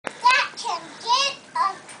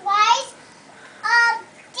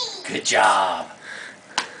Good job.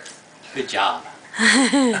 Good job.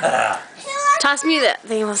 Toss me that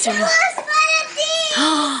thing. Let's see. Who wants one of these? Who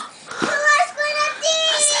wants one of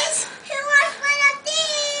these? Who wants one of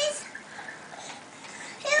these?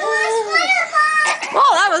 Who wants one of mine?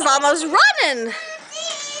 Whoa, that was almost running.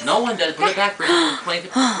 No one does. Put it back. We're playing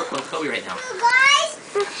with Coby right now. Guys,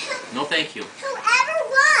 No, thank you. whoever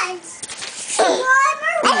wants one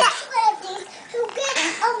of these, who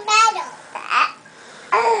gets a medal?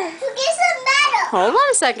 Who gets a medal? Hold on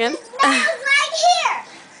a second. Medal right here.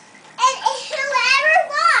 And whoever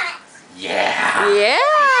wants. Yeah.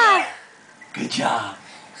 Yeah. Good job.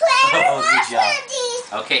 Whoever Oh, good wants job. one of these,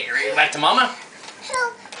 Okay, ready back to Mama.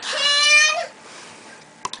 who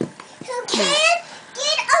can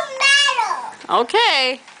get a medal.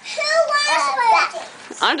 Okay. Who wants one of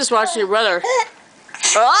these? I'm just watching your brother. Oh,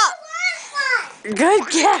 Who wants one? good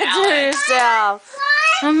catch yourself.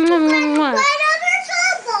 One over table.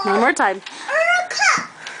 One more time. Or a cup.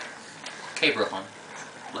 Okay, Brooklyn.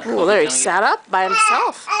 Let Oh, Coby there he tell you. sat up by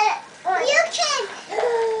himself. You can.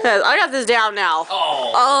 I got this down now.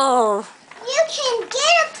 Oh. Oh. You can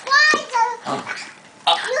get a prize.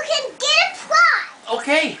 You can get a prize.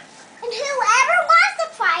 Okay. And whoever wants the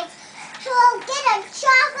prize will get a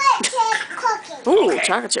chocolate chip cookie. Ooh, Okay.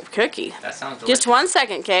 chocolate chip cookie. That sounds delicious. Just 1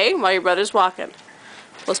 second, Kay, while your brother's walking.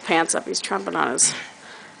 Pull his pants up. He's trumping on his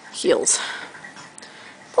heels.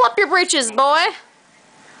 Pull up your breeches, boy.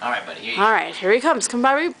 All right, buddy. Here you All right, here he comes. Come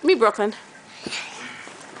by me, Brooklyn.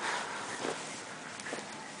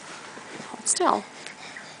 Hold still.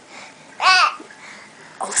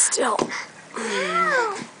 Hold still.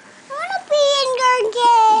 I want to be in your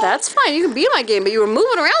game. That's fine. You can be in my game, but you were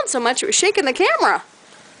moving around so much, it was shaking the camera.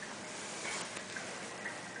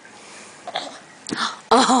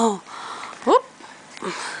 Oh. Whoop.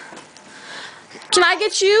 Can I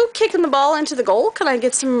get you kicking the ball into the goal? Can I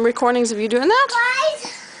get some recordings of you doing that?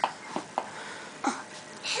 Guys,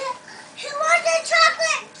 who wants a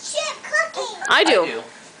chocolate chip cookie? I do. I do.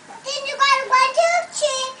 Then you got 1, 2,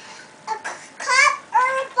 3, a cup or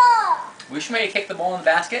a ball. Wish me to kick the ball in the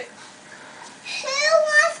basket.